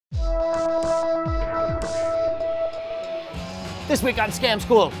This week on Scam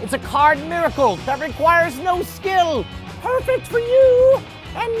School, it's a card miracle that requires no skill. Perfect for you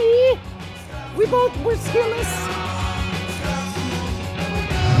and me. We both were skillless.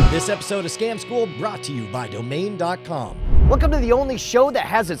 This episode of Scam School brought to you by Domain.com. Welcome to the only show that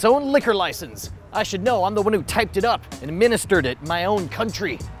has its own liquor license. I should know, I'm the one who typed it up and administered it in my own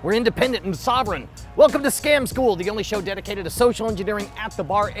country. We're independent and sovereign. Welcome to Scam School, the only show dedicated to social engineering at the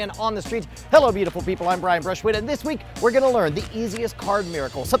bar and on the streets. Hello, beautiful people, I'm Brushwood, and this week we're gonna learn the easiest card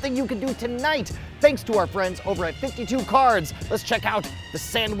miracle, something you can do tonight, thanks to our friends over at 52 Cards. Let's check out the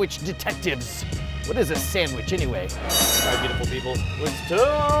Sandwich Detectives. What is a sandwich anyway? All right, beautiful people, let's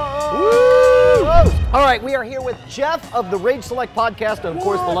talk! Woo! All right, we are here with Jeff of the Rage Select podcast, and of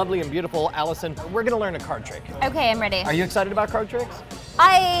course the lovely and beautiful Allison. We're gonna learn a card trick. Okay, I'm ready. Are you excited about card tricks?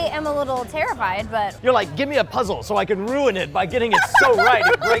 I am a little terrified, but... You're like, give me a puzzle so I can ruin it by getting it so right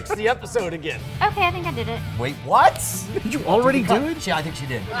it breaks the episode again. Okay, I think I did it. Wait, what? Did you already do it? Yeah, I think she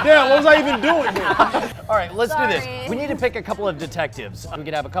did. Yeah, what was I even doing here? All right, let's do this. Sorry. We need to pick a couple of detectives. We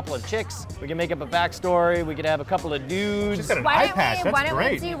could have a couple of chicks. We can make up a backstory. We could have a couple of dudes. She's got an Why eye patch. don't That's we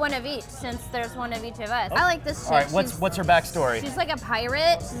great. do one of each, since there's one of each of us? I like this chick. All right, what's her backstory? She's like a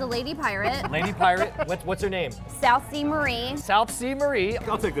pirate. She's a lady pirate. Lady pirate. What's her name? Southsea Marie. Southsea Marie.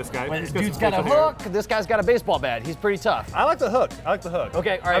 I'll take this guy. Well, He's this dude's some got a facial hair. hook. This guy's got a baseball bat. He's pretty tough. I like the hook. I like the hook.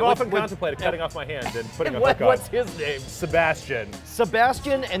 Okay, all right. I've often contemplated cutting off my hand and putting a hook on. What's his name? Sebastian.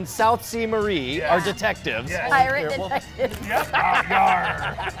 Sebastian and Southsea Marie are detectives. Yes. Pirate Here, well- detective.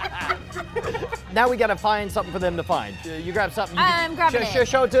 Now we gotta find something for them to find. You grab something. I'm grabbing it.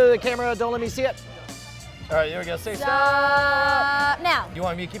 Show it to the camera. Don't let me see it. All right, here we go. Say stop. Now. You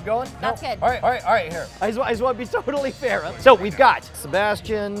want me to keep going? That's good. All right, here. I just want to be totally fair. So we've got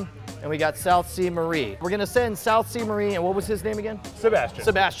Sebastian and we got Southsea Marie. We're gonna send Southsea Marie, and what was his name again? Sebastian.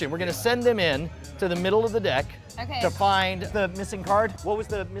 Sebastian. We're gonna send them in to the middle of the deck Okay. to find the missing card. What was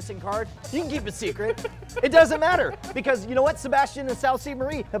the missing card? You can keep it secret. It doesn't matter, because you know what? Sebastian and Southsea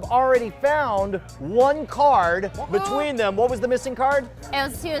Marie have already found one card between them. What was the missing card? It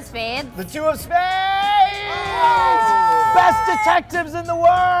was two of spades. The two of spades! Best detectives in the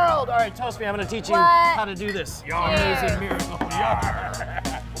world! All right, toast me. I'm gonna teach you What? how to do this. Amazing miracle.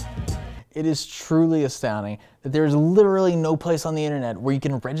 It is truly astounding that there is literally no place on the internet where you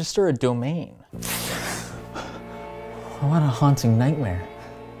can register a domain. What a haunting nightmare.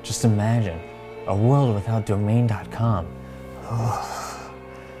 Just imagine a world without Domain.com.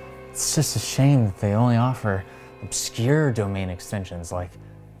 It's just a shame that they only offer obscure domain extensions like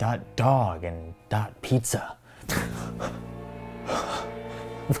 .dog and .pizza.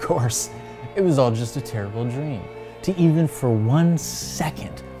 Of course, it was all just a terrible dream. To even for 1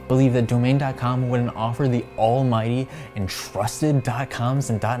 second believe that Domain.com wouldn't offer the almighty and trusted .coms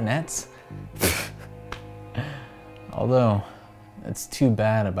and .nets? Although, it's too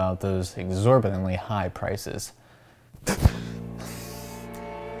bad about those exorbitantly high prices.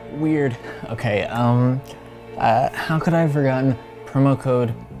 Weird. Okay, how could I have forgotten promo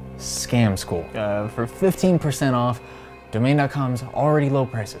code SCAMSCHOOL for 15% off Domain.com's already low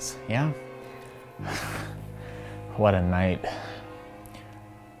prices, yeah? What a night.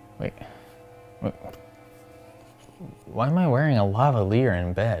 Wait, why am I wearing a lavalier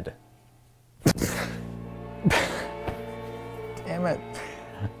in bed? Damn it.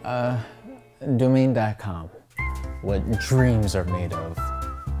 Domain.com. What dreams are made of.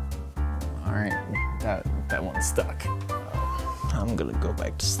 All right, that one stuck. I'm gonna go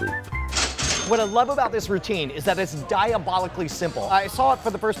back to sleep. What I love about this routine is that it's diabolically simple. I saw it for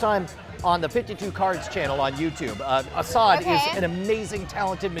the first time on the 52 Cards channel on YouTube. Assad is an amazing,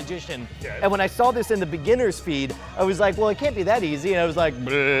 talented magician. Yeah. And when I saw this in the beginner's feed, I was like, well, it can't be that easy. And I was like,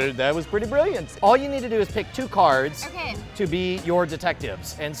 that was pretty brilliant. All you need to do is pick 2 cards to be your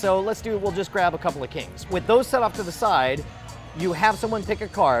detectives. And so we'll just grab a couple of kings. With those set off to the side, you have someone pick a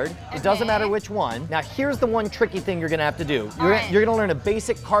card. It doesn't matter which one. Now here's the one tricky thing you're gonna have to do. You're gonna learn a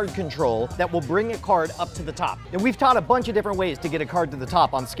basic card control that will bring a card up to the top. And we've taught a bunch of different ways to get a card to the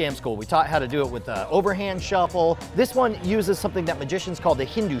top on Scam School. We taught how to do it with the overhand shuffle. This one uses something that magicians call the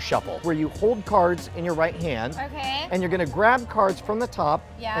Hindu shuffle, where you hold cards in your right hand, and you're gonna grab cards from the top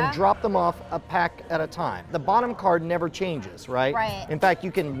and drop them off a pack at a time. The bottom card never changes, right? Right. In fact,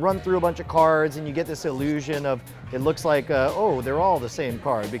 you can run through a bunch of cards and you get this illusion of, it looks like, oh, they're all the same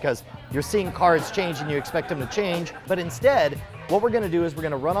card, because you're seeing cards change and you expect them to change. But instead, what we're gonna do is we're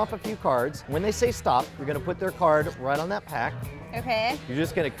gonna run off a few cards. When they say stop, you're gonna put their card right on that pack. Okay. You're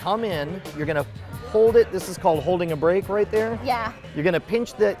just gonna come in, you're gonna hold it. This is called holding a break right there. Yeah. You're gonna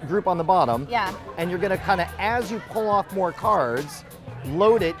pinch that group on the bottom. Yeah. And you're gonna kinda, as you pull off more cards,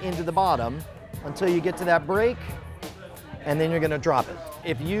 load it into the bottom until you get to that break. and then you're gonna drop it.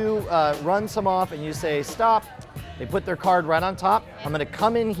 If you run some off and you say stop, they put their card right on top. I'm gonna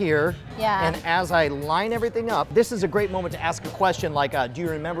come in here, and as I line everything up, this is a great moment to ask a question like, do you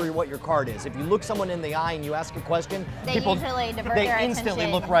remember what your card is? If you look someone in the eye and you ask a question, they people, usually divert they their instantly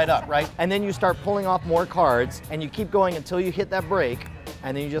attention. look right up, right? And then you start pulling off more cards, and you keep going until you hit that break,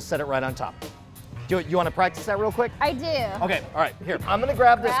 and then you just set it right on top. You want to practice that real quick? I do. Okay, all right, here. I'm gonna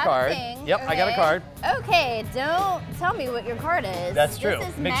grab this card. Yep, I got a card. Okay, don't tell me what your card is. That's true. This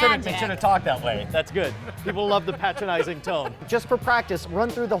is Make magic. sure to talk that way. That's good. People love the patronizing tone. Just for practice, run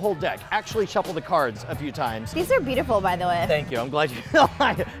through the whole deck. Actually shuffle the cards a few times. These are beautiful, by the way. Thank you. I'm glad you know.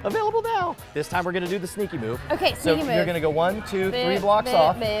 Available now. This time we're gonna do the sneaky move. Okay, sneaky move. You're gonna go 1, 2, 3 blocks boop,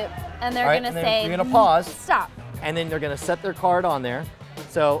 off. Boop. And they're All right, gonna and then say, you're gonna pause. Stop. And then they're gonna set their card on there.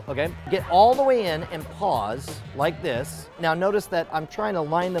 So, okay, get all the way in and pause like this. Now notice that I'm trying to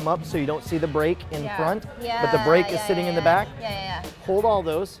line them up so you don't see the break in front, but the break is sitting in the back. Yeah. Hold all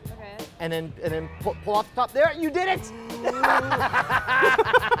those, Okay. and then pull off the top. There, you did it!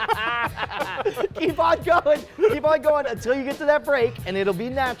 Keep on going until you get to that break, and it'll be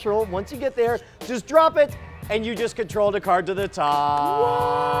natural. Once you get there, just drop it, and you just control the card to the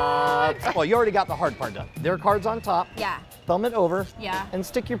top. What? Well, you already got the hard part done. There are cards on top. Yeah. Thumb it over. Yeah. And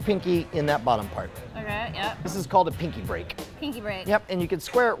stick your pinky in that bottom part. Okay, yep. This is called a pinky break. Pinky break. Yep, and you can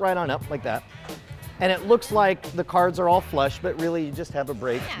square it right on up like that. And it looks like the cards are all flush, but really you just have a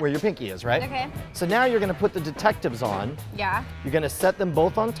break where your pinky is, right? Okay. So now you're gonna put the detectives on. Yeah. You're gonna set them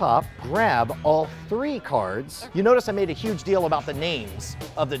both on top, grab all 3 cards. You notice I made a huge deal about the names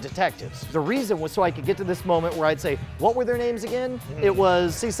of the detectives. The reason was so I could get to this moment where I'd say, what were their names again? It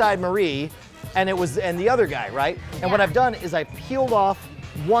was Southsea Marie, and the other guy, right? And what I've done is I peeled off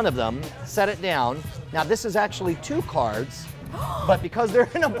one of them, set it down. Now this is actually 2 cards, but because they're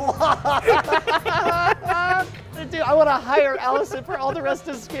in a block, dude, I want to hire Allison for all the rest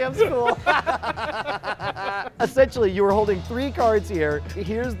of Scam School. Essentially, you were holding 3 cards here.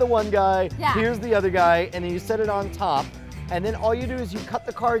 Here's the one guy, here's the other guy, and then you set it on top. And then all you do is you cut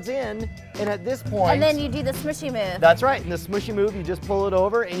the cards in, and at this point... And then you do the smushy move. That's right. In the smushy move, you just pull it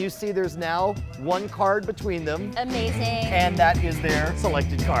over, and you see there's now 1 card between them. Amazing. And that is their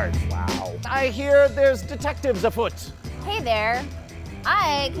selected card. Wow. I hear there's detectives afoot. Hey there.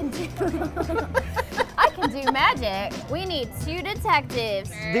 I can do magic. We need 2 detectives.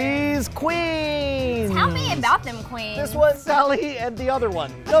 These queens. Tell me about them queens. This one's Sally and the other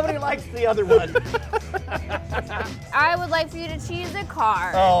one. Nobody likes the other one. I would like for you to choose a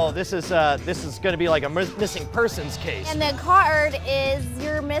card. Oh, this is going to be like a missing persons case. And the card is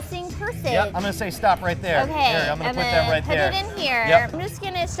your missing person. Yep, I'm going to say stop right there. Okay. Here, I'm going to put that right there. Put it in here. Yep. I'm just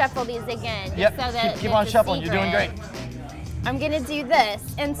going to shuffle these again. Yep. So that Keep on it's a shuffling. You're doing secret. great. I'm going to do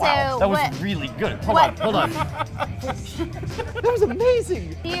this. And so Wow, that was really good. Hold on. That was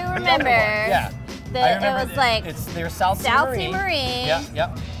amazing. Do you remember? Yeah. That it was like they're Southsea Marie.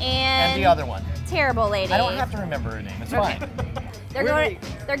 Yep. And the other one. Terrible lady. I don't have to remember her name. It's fine.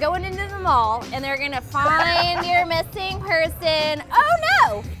 They're going into the mall and they're gonna find your missing person. Oh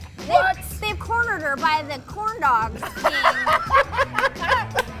no! They've cornered her by the corn dogs thing.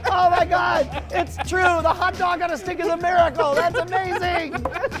 Oh my God! It's true. The hot dog on a stick is a miracle. That's amazing.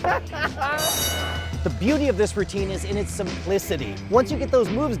 The beauty of this routine is in its simplicity. Once you get those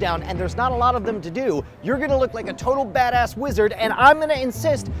moves down, and there's not a lot of them to do, you're gonna look like a total badass wizard, and I'm gonna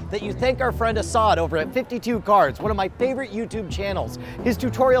insist that you thank our friend Assad over at 52 Cards, one of my favorite YouTube channels. His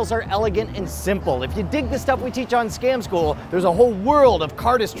tutorials are elegant and simple. If you dig the stuff we teach on Scam School, there's a whole world of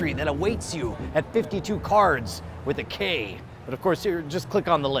cardistry that awaits you at 52 Cards with a K. But of course, just click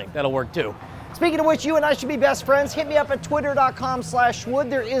on the link, that'll work too. Speaking of which, you and I should be best friends. Hit me up at twitter.com/Schwood.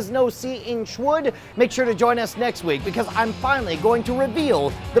 There is no C in Schwood. Make sure to join us next week because I'm finally going to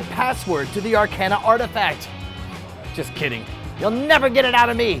reveal the password to the Arcana artifact. Just kidding. You'll never get it out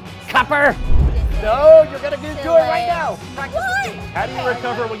of me, copper. No, you're gonna do it right now. What? How do you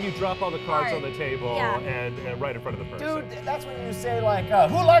recover when you drop all the cards on the table and right in front of the person? Dude, that's when you say like,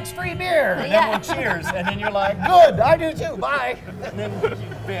 who likes free beer? And everyone cheers, and then you're like, good, I do too, bye. And then you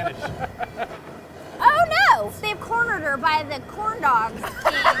vanish. Oh no! They've cornered her by the corn dogs thing.